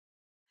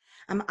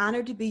I'm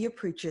honored to be your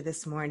preacher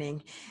this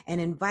morning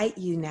and invite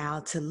you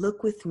now to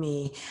look with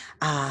me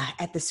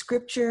at the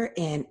scripture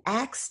in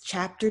Acts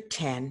chapter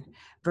 10,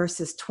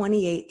 verses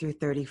 28 through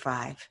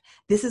 35.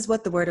 This is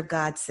what the word of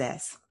God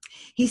says.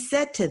 He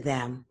said to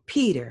them,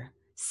 Peter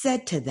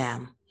said to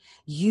them,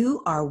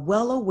 "You are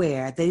well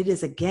aware that it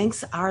is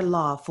against our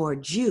law for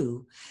a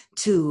Jew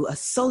to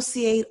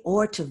associate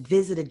or to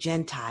visit a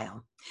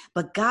Gentile.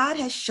 But God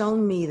has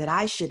shown me that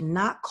I should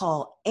not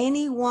call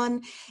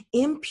anyone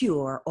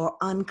impure or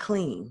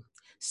unclean.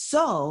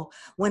 So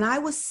when I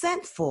was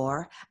sent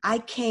for, I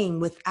came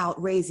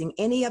without raising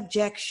any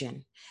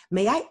objection.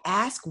 May I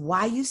ask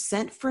why you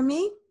sent for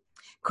me?"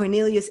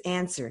 Cornelius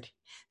answered,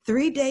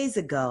 3 days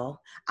ago,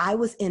 I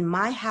was in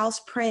my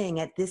house praying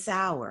at this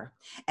hour,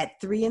 at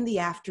 3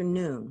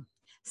 p.m.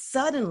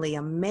 Suddenly,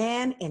 a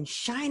man in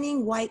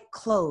shining white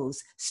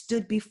clothes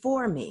stood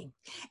before me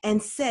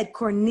and said,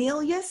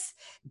 "Cornelius,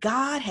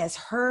 God has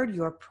heard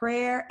your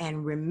prayer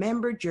and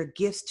remembered your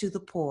gifts to the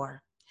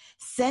poor.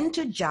 Send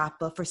to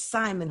Joppa for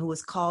Simon, who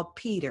is called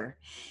Peter.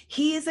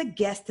 He is a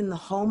guest in the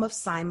home of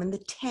Simon the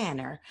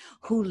tanner,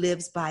 who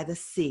lives by the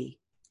sea."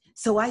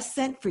 So I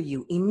sent for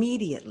you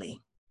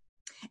immediately,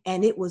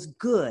 and it was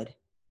good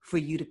for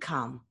you to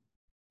come.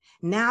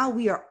 Now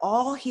we are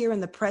all here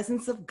in the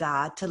presence of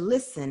God to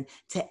listen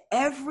to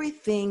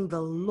everything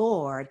the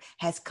Lord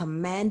has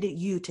commanded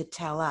you to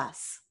tell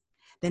us.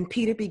 Then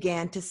Peter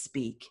began to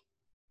speak.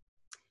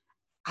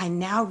 I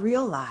now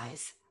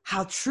realize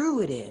how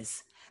true it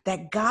is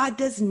that God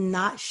does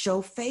not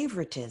show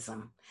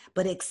favoritism,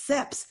 but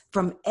accepts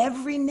from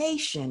every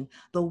nation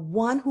the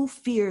one who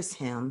fears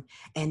him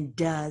and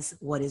does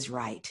what is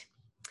right.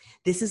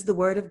 This is the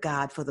word of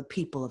God for the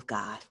people of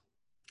God.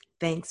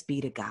 Thanks be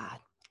to God.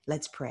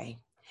 Let's pray.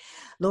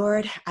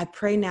 Lord, I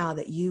pray now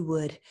that you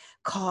would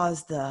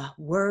cause the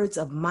words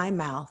of my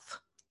mouth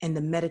and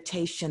the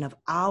meditation of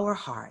our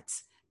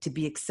hearts to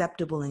be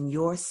acceptable in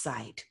your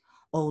sight,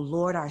 O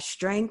Lord, our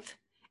strength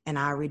and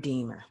our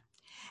Redeemer.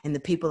 And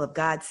the people of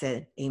God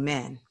said,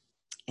 amen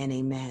and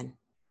amen.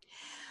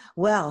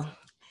 Well,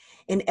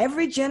 in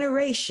every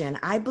generation,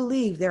 I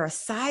believe there are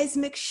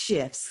seismic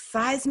shifts,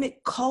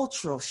 seismic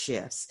cultural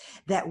shifts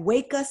that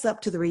wake us up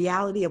to the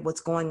reality of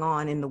what's going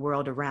on in the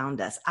world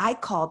around us. I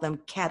call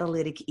them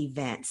catalytic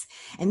events.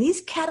 And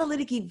these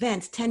catalytic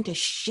events tend to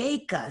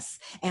shake us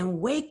and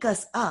wake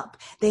us up.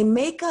 They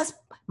make us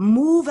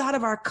move out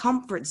of our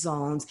comfort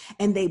zones,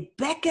 and they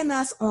beckon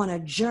us on a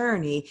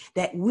journey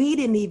that we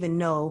didn't even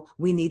know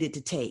we needed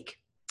to take.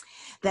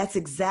 That's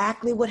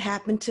exactly what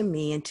happened to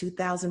me in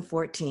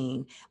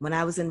 2014 when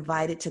I was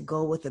invited to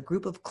go with a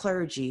group of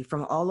clergy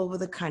from all over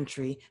the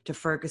country to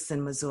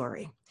Ferguson,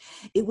 Missouri.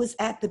 It was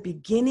at the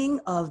beginning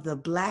of the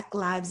Black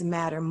Lives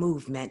Matter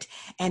movement,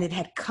 and it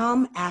had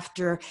come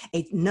after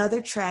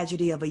another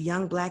tragedy of a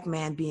young Black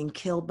man being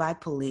killed by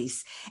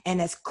police. And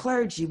as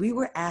clergy, we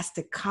were asked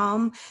to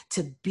come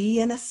to be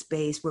in a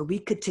space where we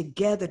could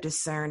together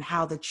discern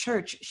how the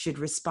church should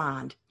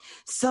respond.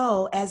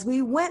 So as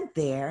we went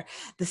there,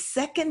 the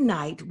second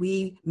night,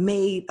 we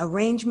made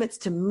arrangements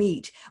to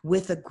meet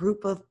with a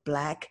group of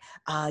Black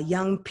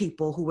young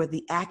people who were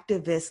the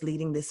activists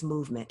leading this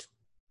movement.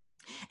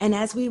 And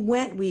as we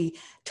went, we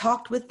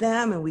talked with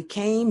them, and we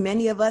came.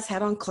 Many of us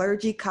had on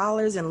clergy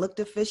collars and looked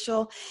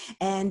official,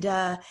 and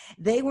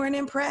they weren't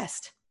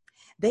impressed.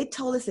 They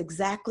told us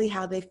exactly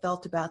how they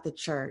felt about the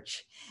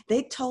church.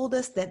 They told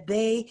us that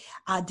they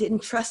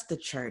didn't trust the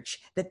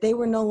church, that they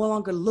were no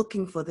longer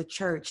looking for the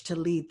church to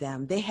lead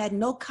them. They had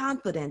no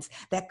confidence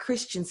that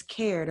Christians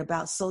cared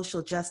about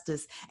social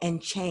justice and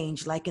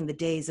change like in the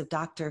days of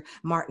Dr.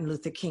 Martin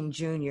Luther King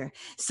Jr.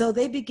 So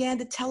they began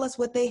to tell us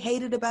what they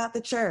hated about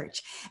the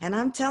church. And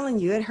I'm telling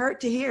you, it hurt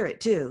to hear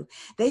it too.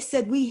 They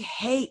said, "We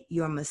hate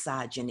your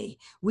misogyny.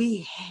 We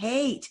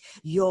hate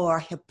your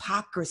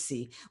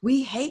hypocrisy.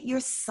 We hate your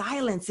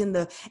silence in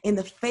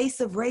the face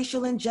of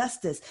racial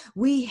injustice.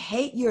 We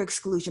hate your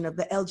exclusion of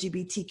the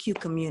LGBTQ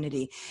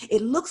community.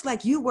 It looks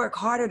like you work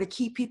harder to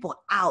keep people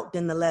out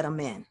than to let them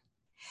in."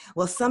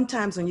 Well,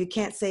 sometimes when you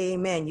can't say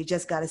amen, you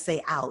just got to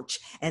say ouch.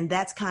 And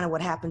that's kind of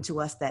what happened to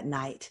us that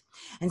night.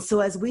 And so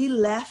as we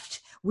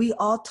left, we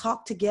all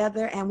talked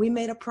together and we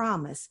made a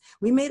promise.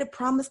 We made a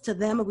promise to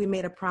them, and we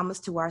made a promise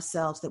to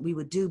ourselves that we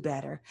would do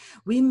better.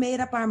 We made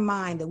up our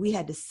mind that we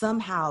had to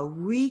somehow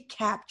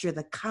recapture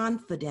the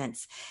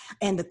confidence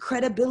and the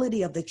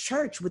credibility of the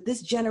church with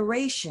this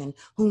generation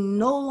who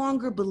no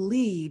longer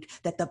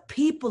believed that the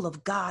people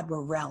of God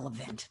were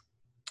relevant.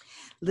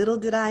 Little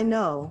did I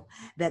know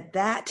that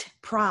that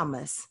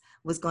promise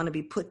was going to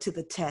be put to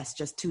the test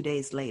just 2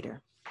 days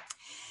later.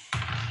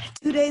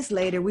 2 days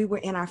later, we were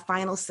in our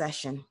final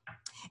session.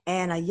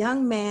 And a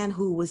young man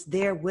who was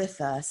there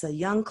with us, a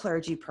young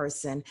clergy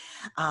person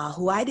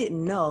who I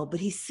didn't know, but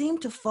he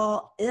seemed to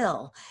fall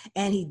ill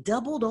and he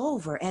doubled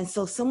over. And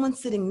so someone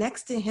sitting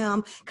next to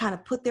him kind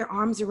of put their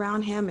arms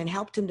around him and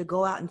helped him to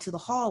go out into the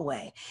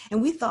hallway.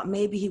 And we thought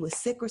maybe he was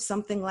sick or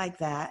something like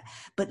that.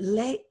 But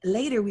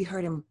later we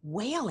heard him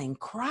wailing,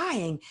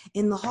 crying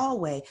in the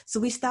hallway. So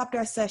we stopped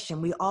our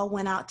session. We all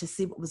went out to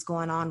see what was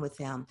going on with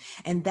him.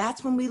 And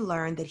that's when we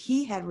learned that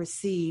he had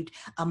received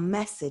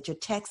a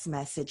text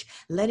message,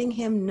 letting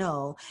him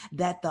know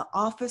that the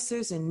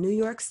officers in New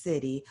York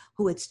City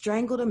who had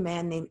strangled a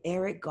man named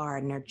Eric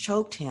Gardner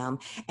choked him.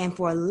 And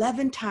for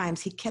 11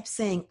 times, he kept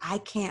saying, "I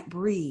can't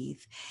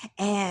breathe."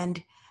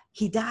 And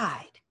he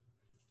died.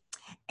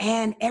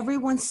 And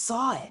everyone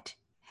saw it.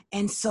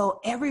 And so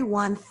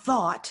everyone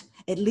thought,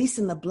 at least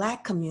in the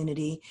Black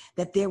community,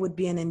 that there would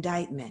be an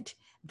indictment.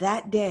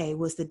 That day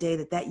was the day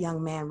that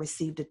young man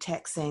received a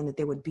text saying that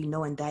there would be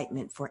no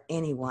indictment for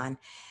anyone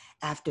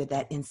after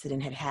that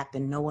incident had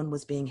happened. No one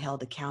was being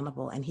held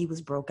accountable, and he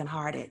was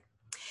brokenhearted.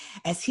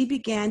 As he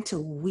began to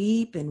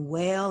weep and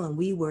wail, and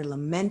we were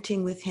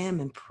lamenting with him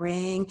and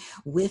praying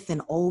with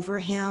and over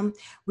him,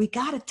 we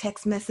got a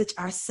text message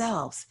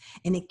ourselves,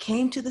 and it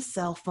came to the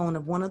cell phone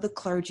of one of the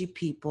clergy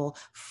people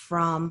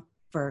from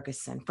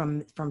Ferguson,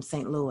 from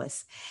St.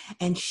 Louis.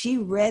 And she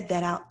read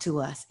that out to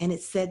us, and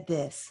it said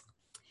this.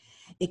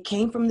 It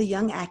came from the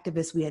young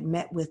activists we had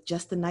met with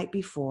just the night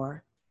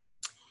before.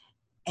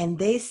 And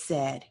they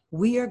said,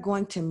 "We are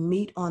going to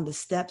meet on the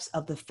steps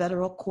of the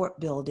federal court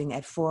building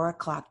at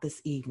 4:00 this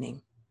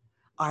evening.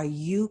 Are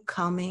you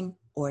coming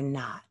or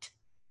not?"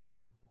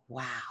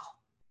 Wow.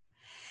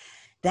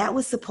 That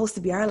was supposed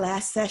to be our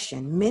last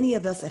session. Many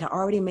of us had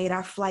already made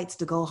our flights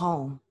to go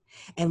home.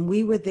 And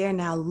we were there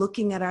now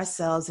looking at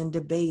ourselves and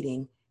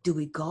debating, do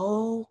we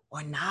go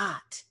or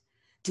not?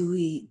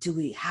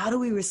 How do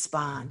we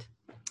respond?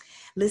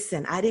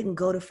 Listen, I didn't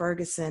go to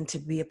Ferguson to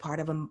be a part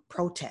of a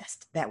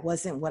protest. That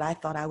wasn't what I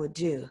thought I would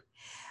do.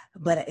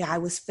 But I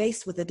was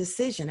faced with a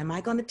decision. Am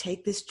I going to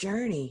take this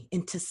journey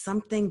into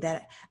something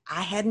that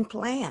I hadn't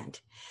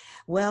planned?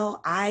 Well,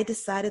 I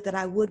decided that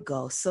I would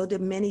go. So did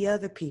many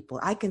other people.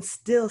 I can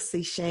still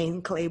see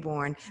Shane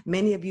Claiborne.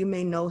 Many of you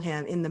may know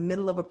him in the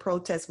middle of a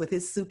protest with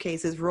his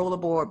suitcase, his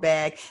rollerboard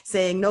bag,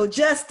 saying, "No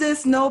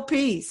justice, no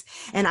peace."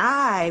 And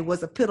I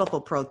was a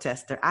pitiful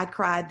protester. I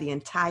cried the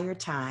entire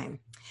time.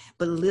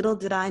 But little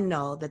did I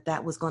know that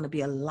that was going to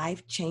be a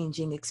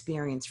life-changing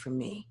experience for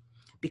me,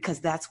 because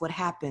that's what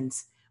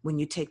happens when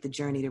you take the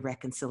journey to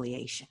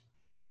reconciliation.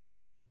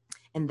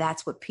 And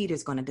that's what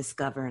Peter's going to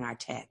discover in our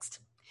text.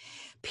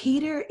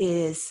 Peter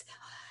is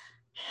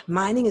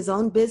minding his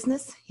own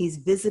business. He's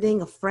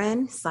visiting a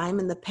friend,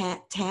 Simon the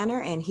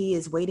Tanner, and he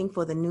is waiting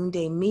for the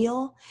noonday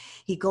meal.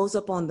 He goes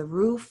up on the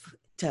roof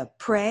to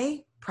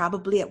pray,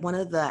 probably at one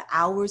of the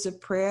hours of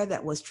prayer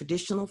that was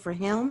traditional for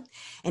him.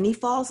 And he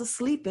falls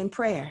asleep in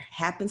prayer.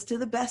 Happens to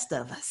the best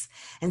of us.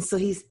 And so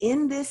he's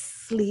in this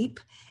sleep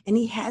and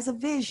he has a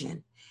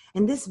vision.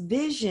 And this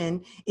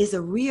vision is a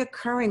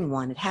reoccurring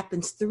one. It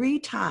happens 3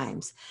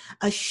 times.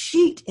 A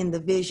sheet in the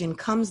vision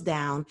comes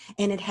down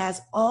and it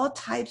has all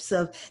types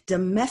of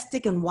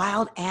domestic and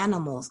wild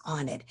animals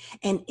on it.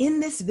 And in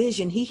this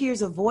vision, he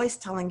hears a voice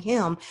telling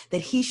him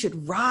that he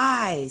should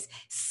rise,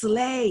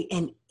 slay,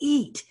 and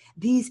eat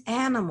these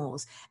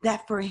animals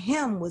that for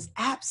him was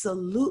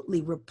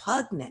absolutely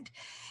repugnant.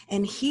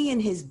 And he in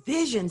his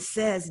vision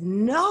says,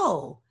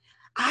 "No,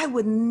 I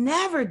would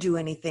never do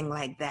anything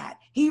like that."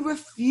 He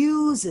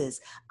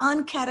refuses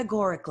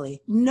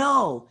uncategorically.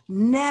 No,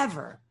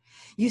 never.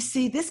 You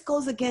see, this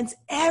goes against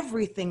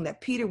everything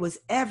that Peter was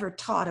ever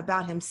taught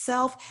about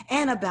himself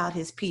and about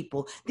his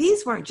people.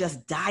 These weren't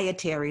just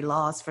dietary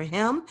laws for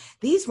him.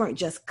 These weren't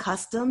just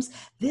customs.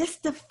 This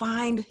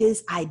defined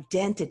his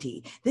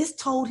identity. This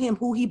told him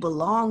who he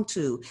belonged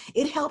to.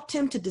 It helped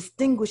him to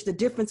distinguish the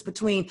difference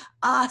between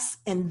us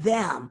and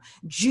them,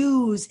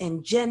 Jews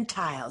and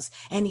Gentiles.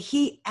 And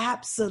he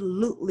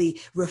absolutely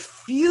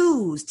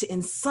refused to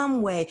in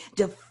some way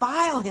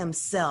defile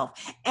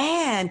himself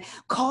and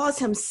cause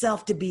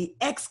himself to be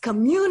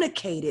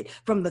excommunicated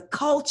from the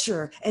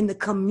culture and the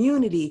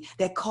community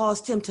that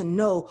caused him to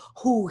know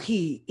who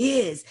he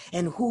is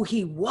and who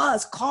he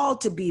was called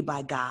to be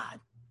by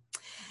God.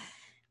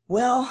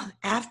 Well,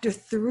 after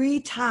 3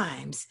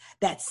 times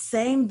that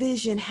same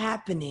vision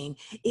happening,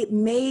 it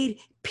made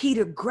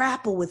Peter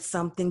grapple with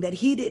something that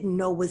he didn't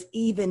know was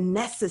even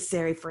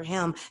necessary for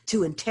him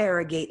to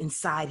interrogate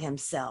inside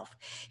himself.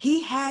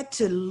 He had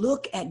to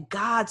look at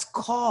God's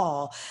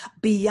call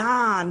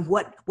beyond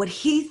what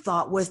he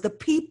thought was the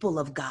people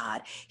of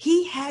God.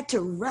 He had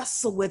to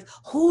wrestle with,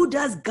 who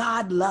does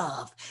God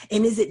love?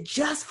 And is it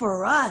just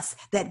for us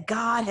that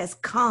God has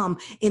come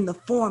in the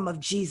form of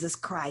Jesus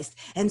Christ?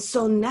 And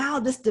so now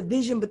this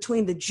division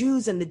between the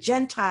Jews and the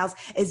Gentiles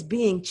is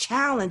being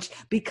challenged,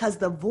 because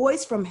the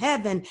voice from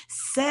heaven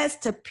says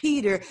to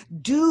Peter,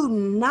 "Do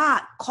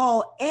not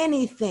call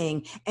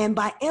anything, and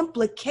by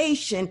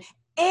implication,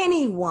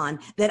 anyone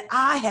that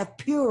I have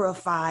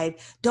purified,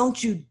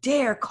 don't you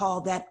dare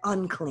call that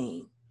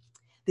unclean."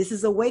 This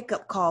is a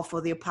wake-up call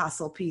for the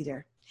Apostle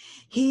Peter.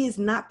 He is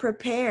not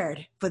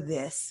prepared for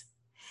this.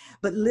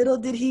 But little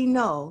did he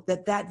know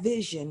that that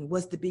vision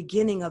was the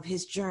beginning of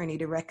his journey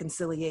to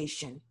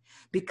reconciliation,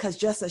 because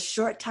just a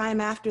short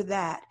time after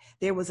that,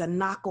 there was a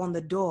knock on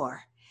the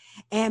door.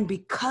 And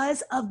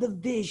because of the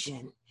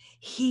vision,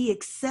 he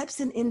accepts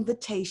an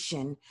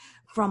invitation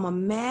from a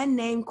man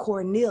named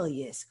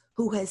Cornelius,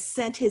 who has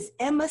sent his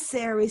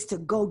emissaries to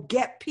go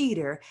get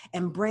Peter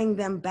and bring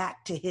them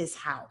back to his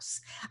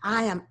house.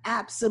 I am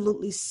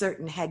absolutely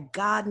certain, had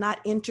God not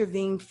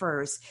intervened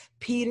first,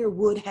 Peter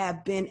would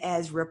have been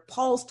as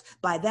repulsed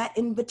by that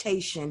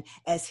invitation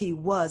as he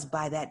was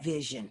by that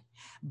vision.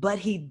 But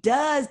he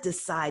does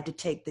decide to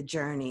take the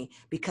journey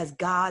because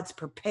God's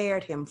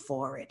prepared him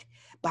for it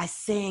by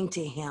saying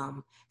to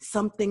him,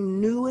 something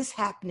new is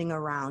happening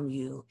around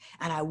you,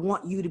 and I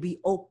want you to be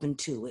open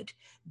to it.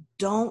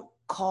 Don't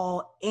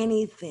call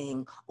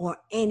anything or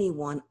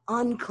anyone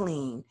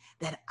unclean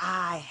that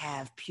I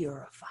have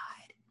purified.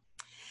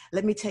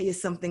 Let me tell you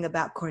something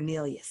about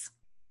Cornelius.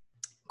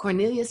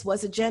 Cornelius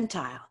was a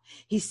Gentile.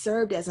 He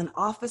served as an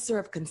officer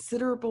of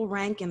considerable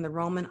rank in the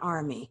Roman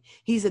army.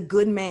 He's a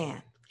good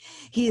man.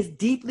 He is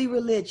deeply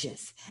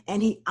religious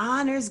and he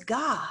honors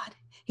God.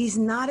 He's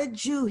not a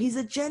Jew, he's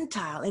a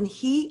Gentile, and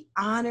he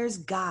honors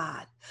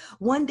God.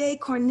 One day,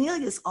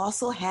 Cornelius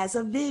also has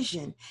a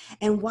vision,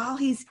 and while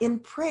he's in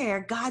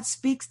prayer, God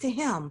speaks to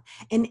him.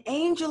 An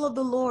angel of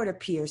the Lord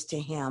appears to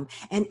him,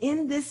 and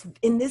in this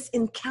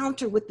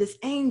encounter with this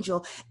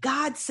angel,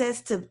 God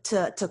says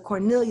to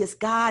Cornelius,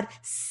 God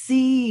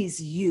sees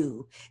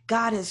you.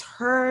 God has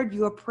heard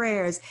your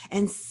prayers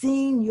and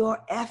seen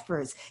your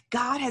efforts.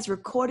 God has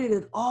recorded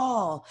it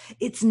all.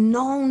 It's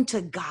known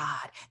to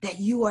God that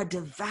you are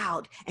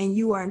devout and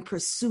you are in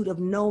pursuit of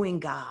knowing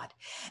God.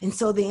 And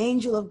so the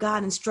angel of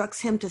God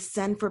instructs him to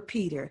send for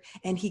Peter,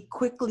 and he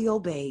quickly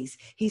obeys.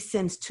 He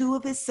sends 2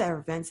 of his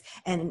servants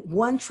and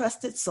 1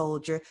 trusted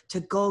soldier to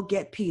go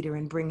get Peter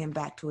and bring him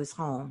back to his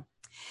home.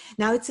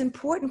 Now, it's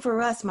important for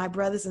us, my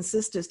brothers and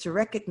sisters, to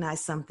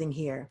recognize something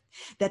here,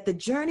 that the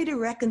journey to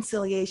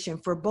reconciliation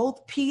for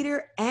both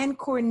Peter and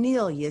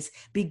Cornelius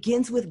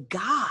begins with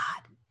God.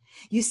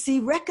 You see,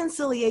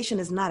 reconciliation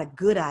is not a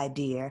good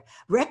idea.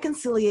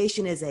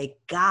 Reconciliation is a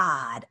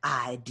God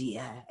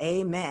idea.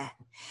 Amen.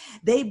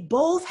 They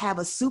both have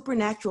a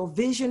supernatural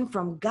vision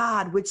from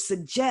God, which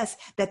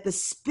suggests that the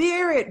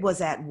Spirit was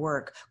at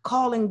work,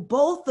 calling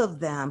both of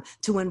them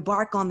to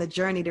embark on the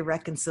journey to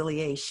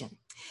reconciliation.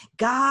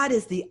 God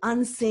is the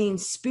unseen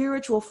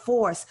spiritual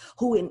force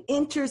who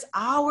enters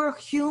our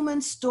human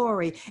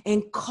story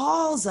and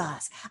calls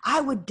us,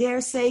 I would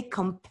dare say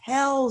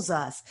compels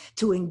us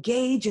to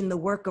engage in the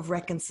work of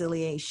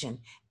reconciliation.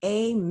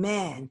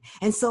 Amen.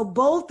 And so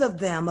both of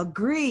them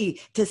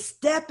agree to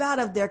step out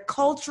of their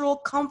cultural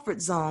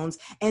comfort zones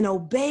and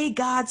obey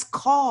God's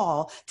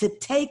call to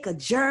take a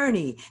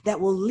journey that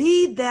will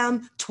lead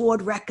them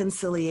toward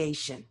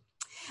reconciliation.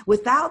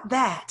 Without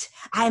that,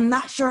 I'm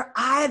not sure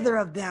either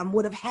of them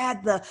would have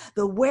had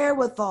the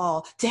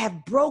wherewithal to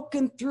have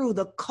broken through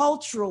the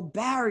cultural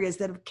barriers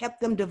that have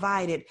kept them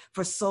divided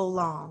for so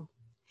long.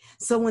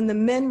 So when the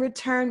men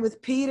return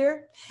with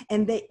Peter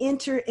and they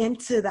enter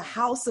into the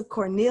house of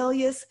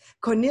Cornelius,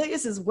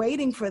 Cornelius is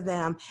waiting for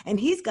them, and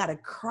he's got a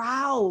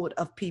crowd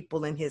of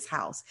people in his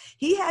house.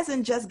 He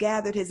hasn't just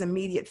gathered his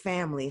immediate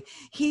family.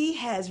 He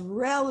has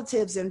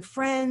relatives and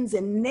friends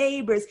and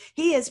neighbors.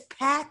 He has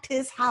packed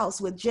his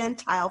house with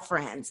Gentile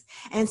friends.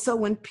 And so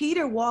when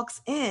Peter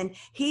walks in,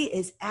 he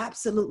is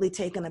absolutely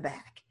taken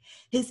aback.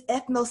 His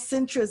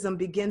ethnocentrism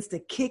begins to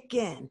kick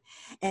in,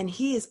 and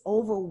he is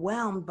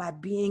overwhelmed by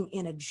being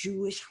in a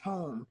Jewish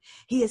home.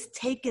 He has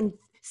taken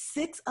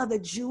 6 other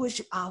Jewish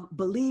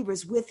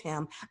believers with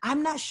him.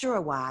 I'm not sure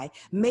why.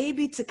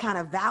 Maybe to kind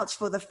of vouch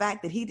for the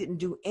fact that he didn't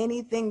do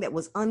anything that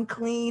was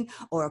unclean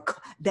or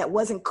that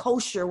wasn't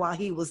kosher while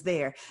he was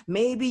there.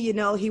 Maybe,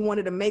 he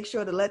wanted to make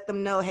sure to let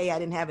them know, hey, I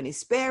didn't have any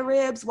spare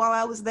ribs while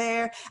I was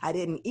there. I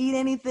didn't eat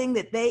anything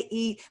that they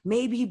eat.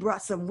 Maybe he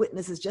brought some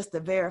witnesses just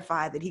to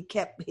verify that he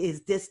kept his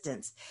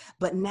distance.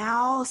 But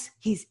now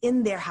he's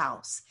in their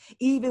house,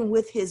 even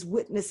with his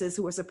witnesses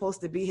who are supposed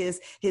to be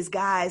his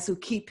guys who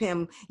keep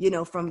him,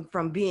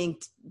 from being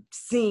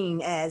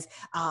seen as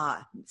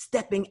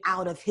stepping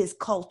out of his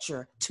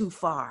culture too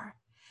far.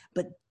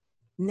 But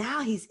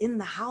now he's in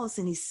the house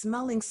and he's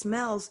smelling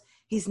smells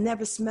he's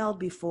never smelled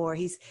before.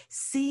 He's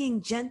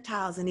seeing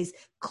Gentiles and he's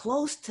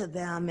close to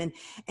them,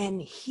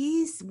 and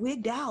he's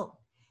wigged out.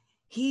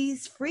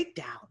 He's freaked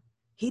out.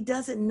 He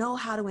doesn't know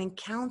how to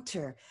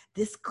encounter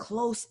this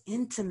close,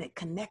 intimate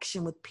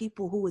connection with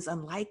people who is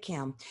unlike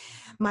him.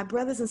 My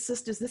brothers and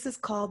sisters, this is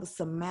called the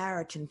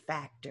Samaritan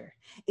factor.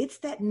 It's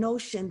that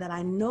notion that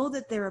I know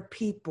that there are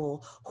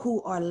people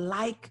who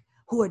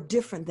are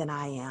different than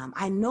I am.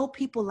 I know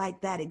people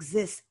like that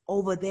exist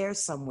over there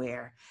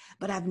somewhere,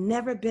 but I've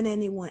never been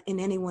in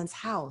anyone's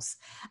house.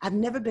 I've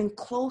never been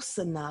close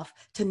enough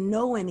to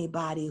know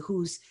anybody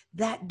who's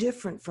that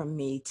different from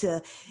me,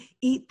 to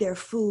eat their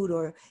food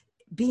or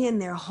be in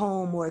their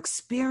home or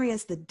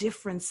experience the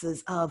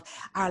differences of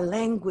our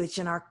language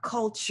and our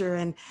culture.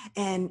 And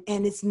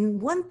it's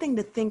one thing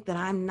to think that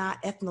I'm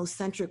not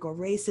ethnocentric or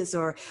racist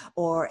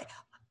or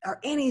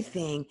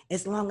anything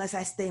as long as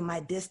I stay my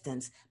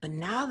distance. But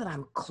now that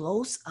I'm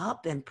close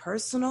up and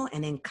personal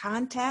and in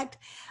contact,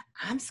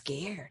 I'm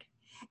scared.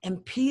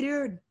 And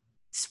Peter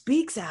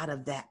speaks out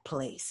of that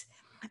place.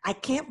 I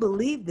can't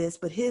believe this,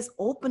 but his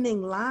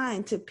opening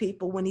line to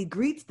people when he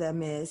greets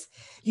them is,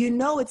 you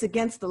know, it's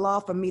against the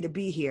law for me to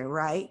be here,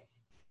 right?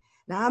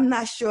 Now, I'm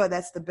not sure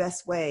that's the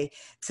best way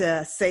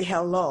to say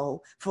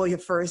hello for your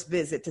first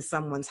visit to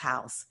someone's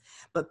house.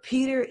 But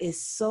Peter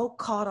is so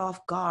caught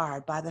off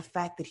guard by the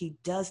fact that he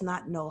does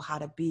not know how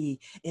to be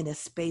in a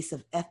space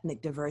of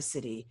ethnic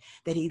diversity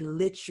that he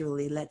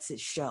literally lets it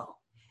show.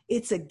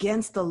 It's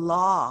against the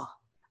law.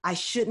 I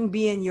shouldn't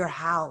be in your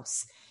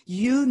house.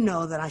 You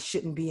know that I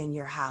shouldn't be in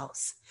your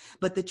house.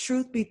 But the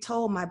truth be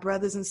told, my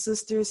brothers and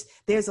sisters,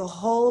 there's a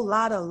whole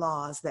lot of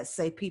laws that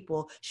say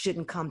people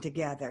shouldn't come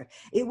together.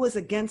 It was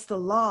against the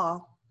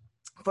law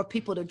for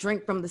people to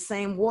drink from the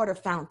same water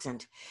fountain.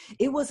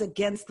 It was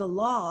against the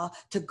law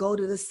to go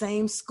to the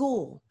same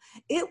school.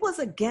 It was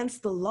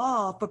against the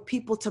law for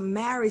people to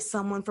marry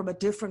someone from a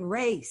different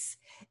race.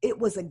 It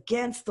was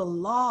against the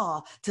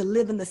law to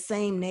live in the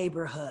same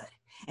neighborhood.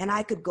 And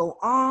I could go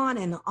on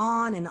and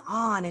on and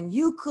on, and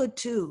you could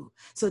too.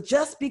 So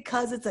just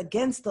because it's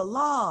against the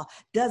law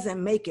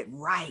doesn't make it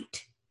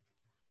right.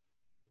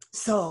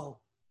 So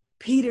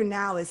Peter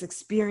now is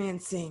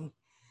experiencing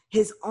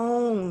his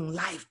own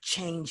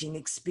life-changing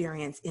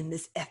experience in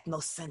this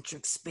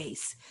ethnocentric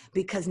space,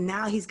 because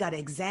now he's got to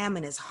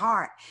examine his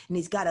heart and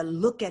he's got to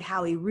look at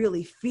how he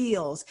really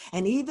feels.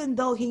 And even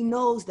though he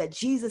knows that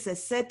Jesus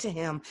has said to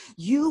him,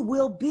 you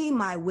will be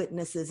my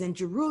witnesses in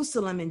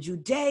Jerusalem, in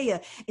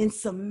Judea, in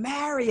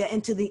Samaria,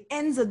 and to the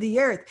ends of the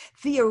earth.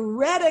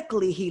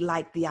 Theoretically, he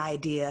liked the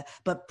idea,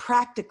 but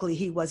practically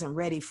he wasn't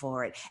ready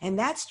for it. And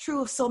that's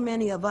true of so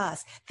many of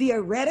us.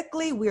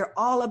 Theoretically, we're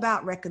all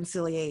about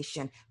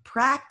reconciliation.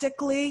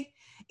 Practically,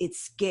 it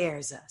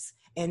scares us.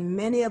 And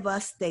many of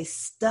us stay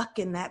stuck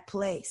in that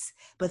place.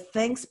 But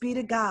thanks be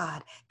to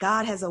God,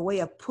 God has a way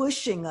of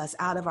pushing us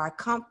out of our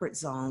comfort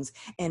zones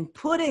and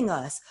putting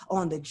us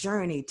on the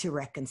journey to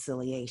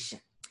reconciliation.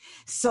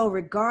 So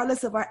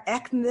regardless of our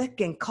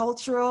ethnic and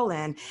cultural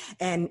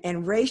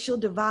and racial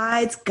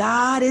divides,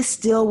 God is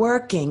still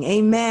working.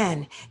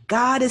 Amen.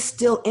 God is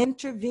still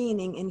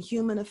intervening in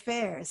human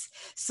affairs.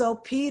 So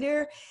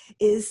Peter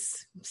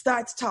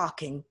starts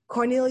talking.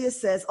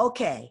 Cornelius says,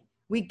 okay,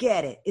 we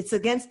get it. It's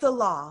against the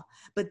law,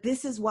 but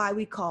this is why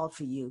we called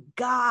for you.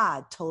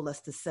 God told us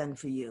to send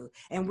for you.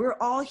 And we're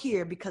all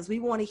here because we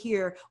want to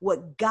hear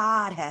what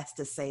God has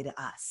to say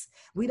to us.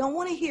 We don't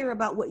want to hear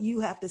about what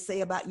you have to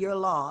say about your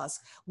laws.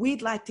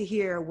 We'd like to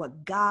hear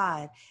what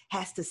God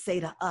has to say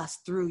to us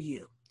through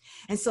you.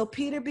 And so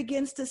Peter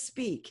begins to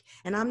speak,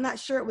 and I'm not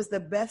sure it was the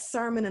best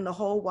sermon in the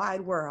whole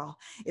wide world.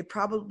 It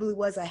probably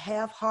was a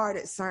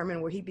half-hearted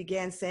sermon where he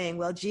began saying,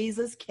 well,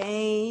 Jesus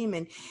came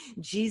and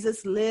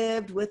Jesus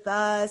lived with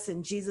us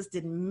and Jesus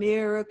did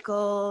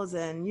miracles.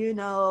 And,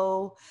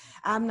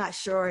 I'm not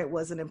sure it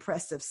was an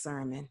impressive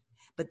sermon,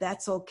 but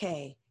that's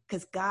okay.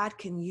 Because God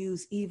can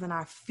use even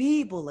our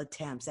feeble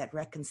attempts at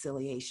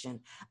reconciliation,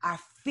 our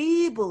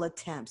feeble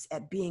attempts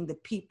at being the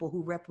people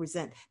who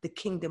represent the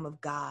kingdom of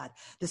God.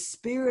 The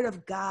Spirit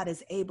of God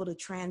is able to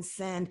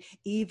transcend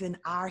even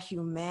our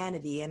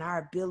humanity and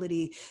our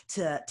ability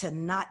to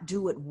not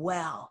do it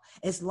well.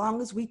 As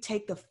long as we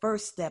take the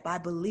first step, I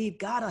believe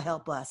God will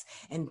help us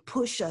and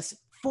push us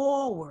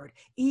forward,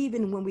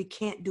 even when we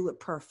can't do it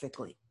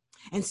perfectly.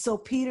 And so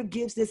Peter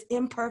gives this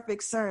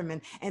imperfect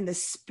sermon, and the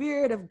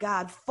Spirit of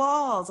God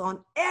falls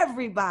on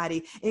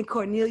everybody in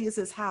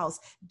Cornelius's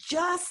house,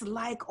 just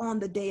like on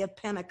the day of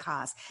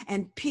Pentecost.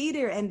 And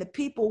Peter and the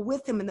people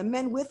with him and the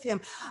men with him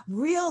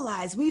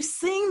realize we've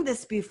seen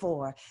this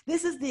before.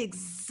 This is the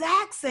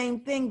exact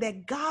same thing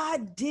that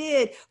God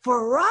did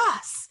for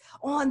us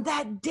on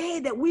that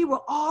day that we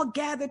were all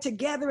gathered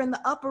together in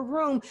the upper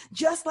room,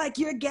 just like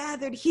you're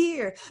gathered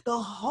here. The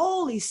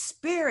Holy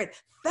Spirit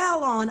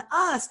fell on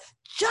us,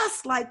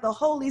 just like the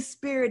Holy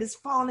Spirit is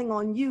falling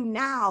on you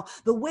now.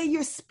 The way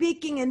you're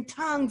speaking in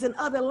tongues and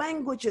other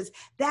languages,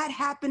 that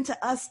happened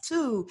to us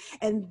too.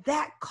 And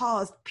that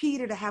caused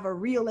Peter to have a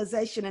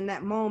realization in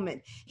that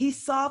moment. He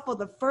saw for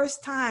the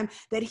first time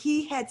that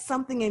he had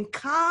something in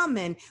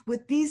common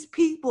with these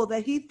people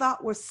that he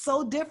thought were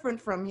so different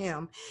from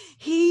him.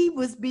 He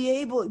was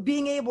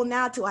being able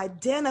now to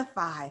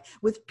identify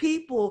with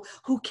people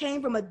who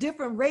came from a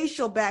different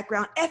racial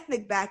background,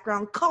 ethnic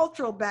background,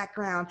 cultural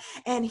background.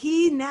 And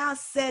he now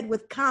said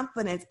with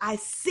confidence, I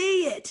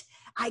see it.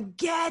 I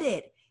get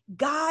it.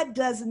 God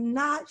does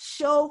not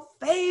show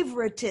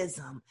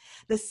favoritism.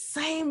 The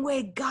same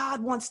way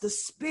God wants the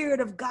Spirit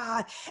of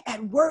God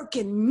at work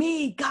in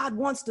me, God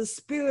wants the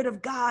Spirit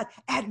of God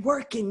at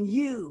work in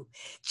you.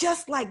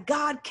 Just like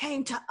God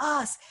came to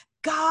us,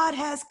 God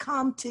has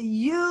come to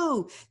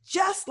you.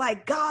 Just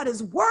like God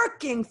is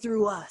working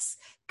through us,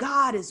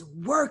 God is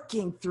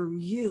working through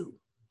you.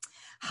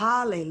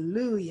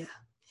 Hallelujah.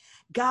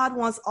 God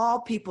wants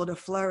all people to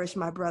flourish,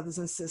 my brothers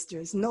and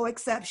sisters, no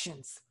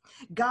exceptions.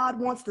 God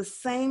wants the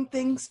same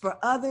things for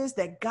others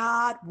that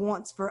God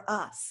wants for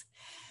us.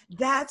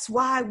 That's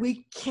why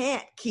we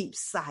can't keep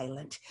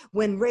silent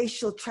when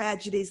racial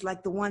tragedies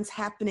like the ones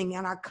happening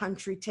in our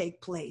country take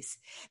place.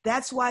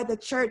 That's why the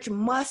church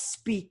must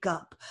speak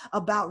up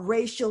about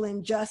racial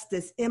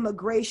injustice,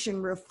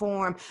 immigration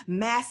reform,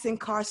 mass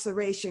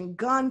incarceration,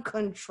 gun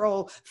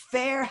control,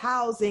 fair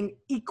housing,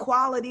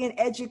 equality in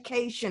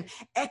education,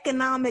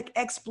 economic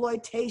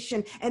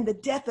exploitation, and the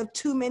death of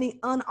too many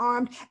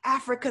unarmed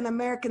African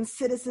American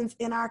citizens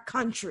in our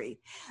country.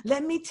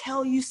 Let me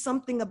tell you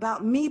something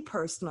about me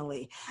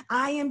personally.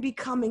 I am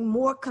becoming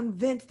more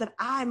convinced that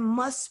I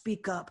must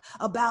speak up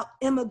about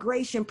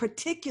immigration,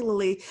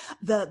 particularly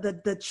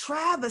the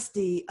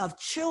travesty of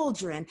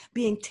children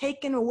being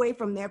taken away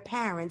from their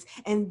parents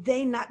and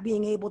they not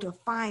being able to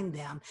find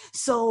them.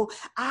 So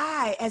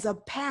I, as a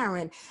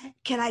parent,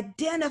 can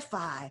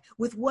identify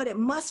with what it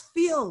must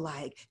feel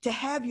like to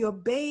have your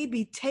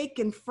baby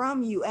taken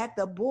from you at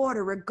the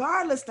border,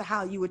 regardless to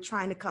how you were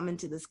trying to come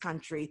into this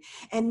country.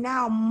 And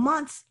now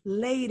months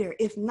later,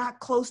 if not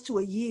close to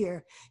a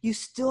year, you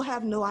still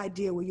have no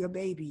idea where your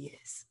baby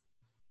is.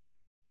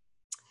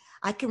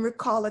 I can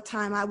recall a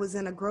time I was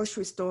in a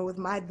grocery store with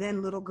my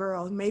then little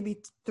girl,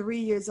 maybe 3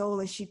 years old,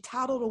 and she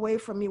toddled away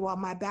from me while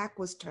my back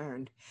was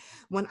turned.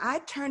 When I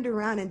turned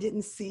around and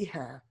didn't see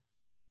her,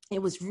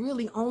 it was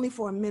really only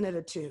for a minute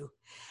or two.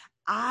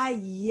 I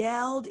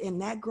yelled in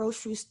that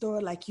grocery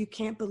store like you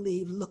can't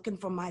believe, looking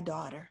for my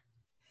daughter.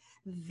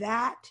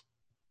 That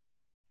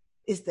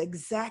is the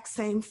exact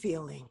same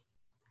feeling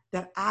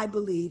that I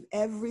believe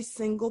every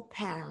single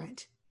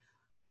parent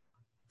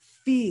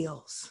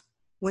feels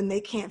when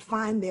they can't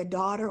find their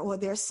daughter or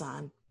their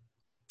son.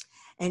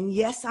 And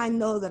yes, I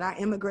know that our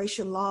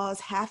immigration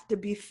laws have to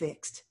be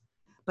fixed,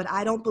 but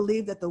I don't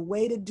believe that the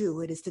way to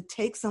do it is to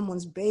take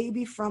someone's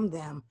baby from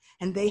them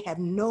and they have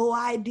no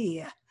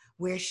idea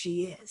where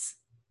she is.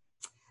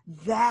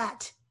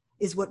 That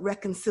is what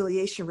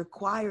reconciliation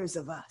requires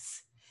of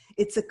us.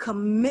 It's a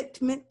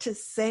commitment to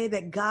say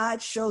that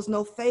God shows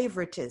no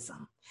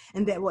favoritism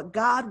and that what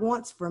God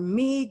wants for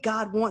me,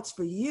 God wants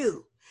for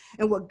you.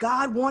 And what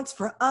God wants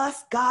for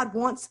us, God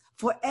wants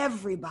for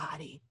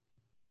everybody.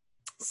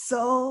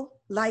 So,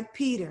 like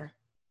Peter,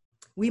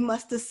 we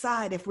must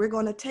decide if we're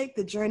going to take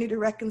the journey to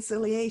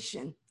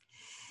reconciliation.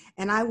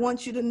 And I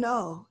want you to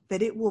know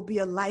that it will be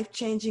a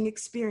life-changing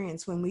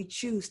experience when we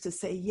choose to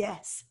say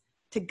yes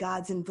to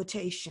God's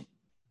invitation.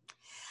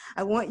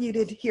 I want you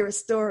to hear a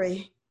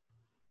story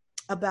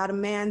about a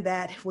man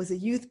that was a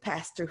youth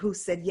pastor who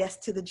said yes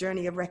to the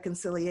journey of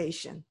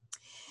reconciliation.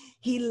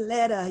 He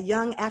led a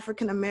young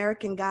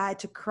African-American guy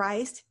to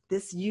Christ.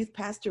 This youth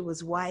pastor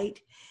was white,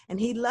 and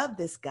he loved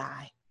this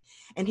guy.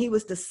 And he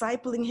was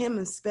discipling him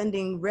and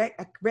spending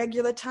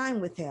regular time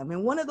with him.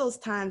 And one of those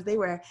times they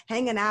were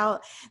hanging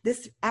out.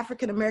 This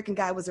African-American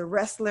guy was a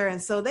wrestler.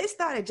 And so they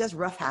started just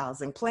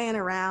roughhousing, playing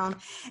around.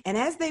 And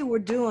as they were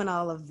doing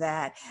all of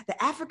that,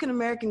 the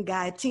African-American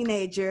guy, a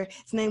teenager,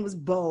 his name was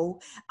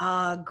Bo,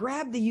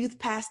 grabbed the youth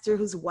pastor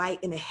who's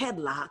white in a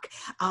headlock.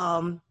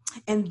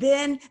 And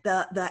then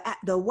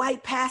the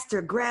white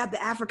pastor grabbed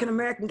the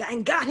African-American guy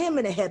and got him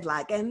in a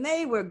headlock. And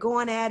they were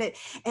going at it.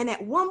 And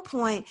at one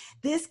point,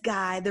 this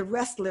guy, the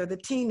wrestler, the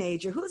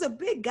teenager, who's a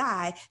big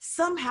guy,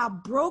 somehow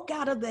broke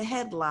out of the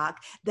headlock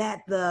that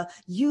the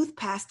youth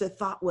pastor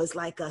thought was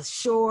like a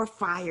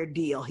surefire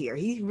deal here.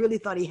 He really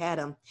thought he had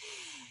him.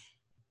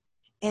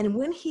 And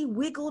when he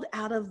wiggled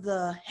out of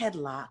the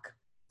headlock,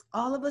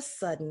 all of a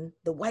sudden,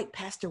 the white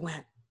pastor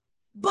went,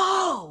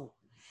 "Bo!"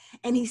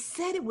 And he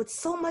said it with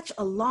so much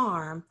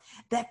alarm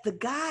that the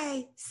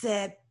guy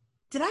said,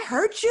 "Did I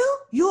hurt you?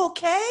 You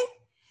okay?"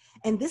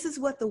 And this is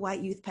what the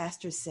white youth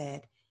pastor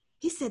said.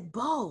 He said,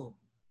 "Bo,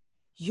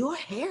 your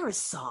hair is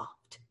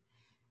soft."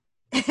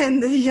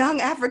 And the young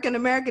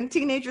African-American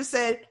teenager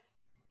said,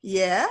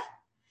 "Yeah."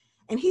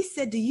 And he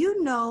said, "Do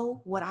you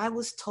know what I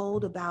was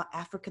told about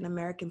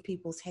African-American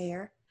people's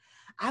hair?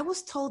 I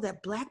was told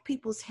that Black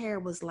people's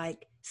hair was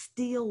like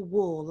steel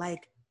wool,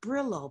 like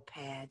Brillo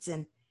pads,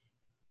 and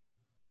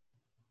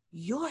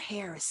your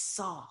hair is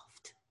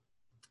soft."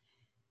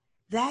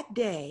 That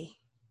day,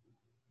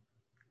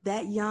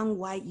 that young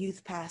white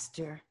youth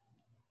pastor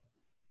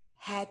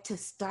had to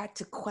start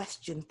to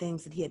question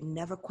things that he had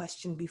never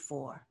questioned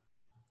before.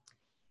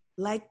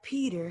 Like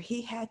Peter,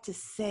 he had to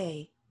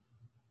say,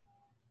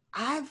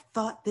 "I've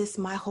thought this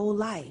my whole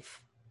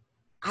life.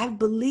 I've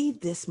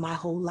believed this my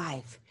whole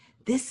life.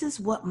 This is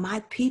what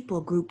my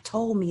people group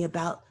told me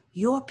about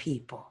your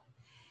people.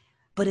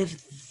 But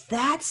if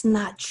that's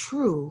not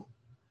true,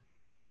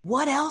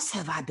 what else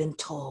have I been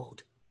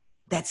told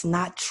that's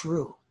not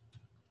true?"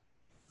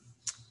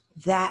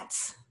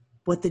 That's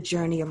what the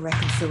journey of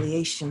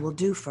reconciliation will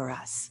do for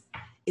us.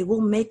 It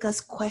will make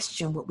us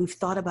question what we've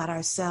thought about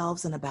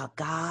ourselves and about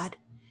God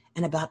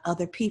and about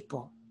other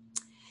people.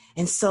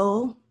 And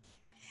so,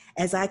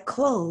 as I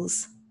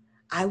close,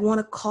 I want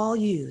to call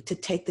you to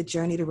take the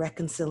journey to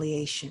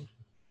reconciliation.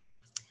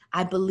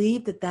 I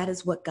believe that that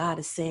is what God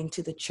is saying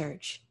to the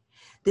church.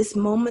 This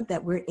moment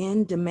that we're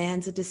in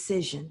demands a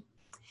decision.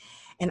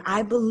 And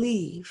I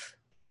believe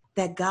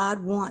that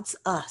God wants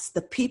us,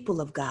 the people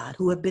of God,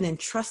 who have been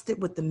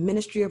entrusted with the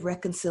ministry of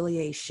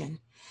reconciliation,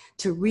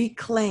 to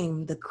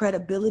reclaim the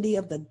credibility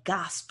of the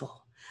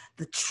gospel,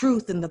 the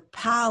truth and the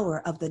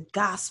power of the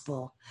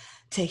gospel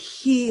to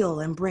heal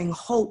and bring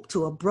hope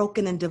to a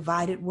broken and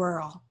divided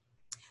world.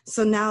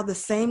 So now the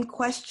same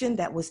question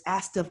that was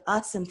asked of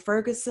us in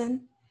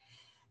Ferguson,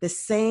 the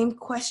same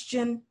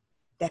question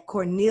that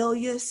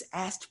Cornelius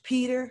asked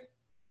Peter,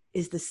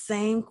 is the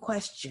same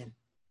question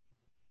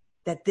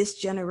that this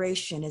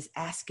generation is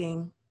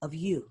asking of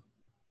you.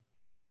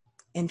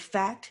 In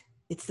fact,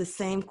 it's the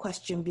same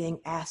question being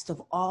asked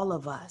of all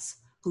of us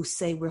who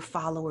say we're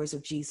followers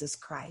of Jesus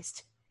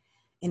Christ.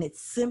 And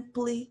it's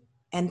simply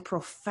and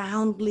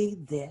profoundly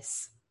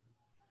this: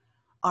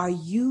 are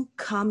you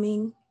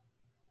coming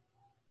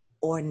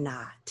or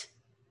not?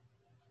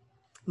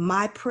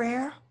 My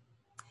prayer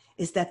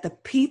is that the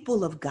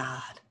people of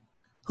God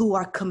who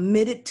are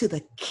committed to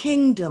the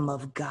kingdom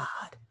of God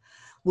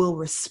will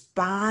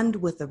respond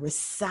with a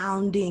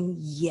resounding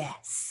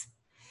yes,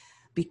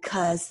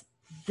 because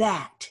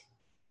that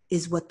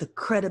is what the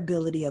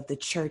credibility of the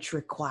church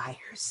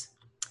requires.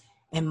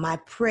 And my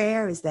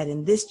prayer is that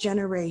in this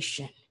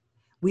generation,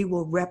 we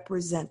will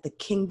represent the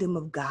kingdom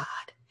of God,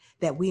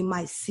 that we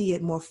might see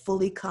it more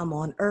fully come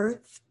on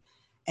earth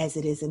as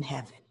it is in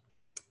heaven.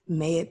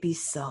 May it be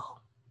so.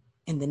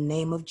 In the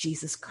name of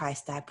Jesus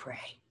Christ, I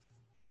pray.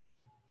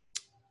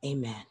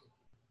 Amen.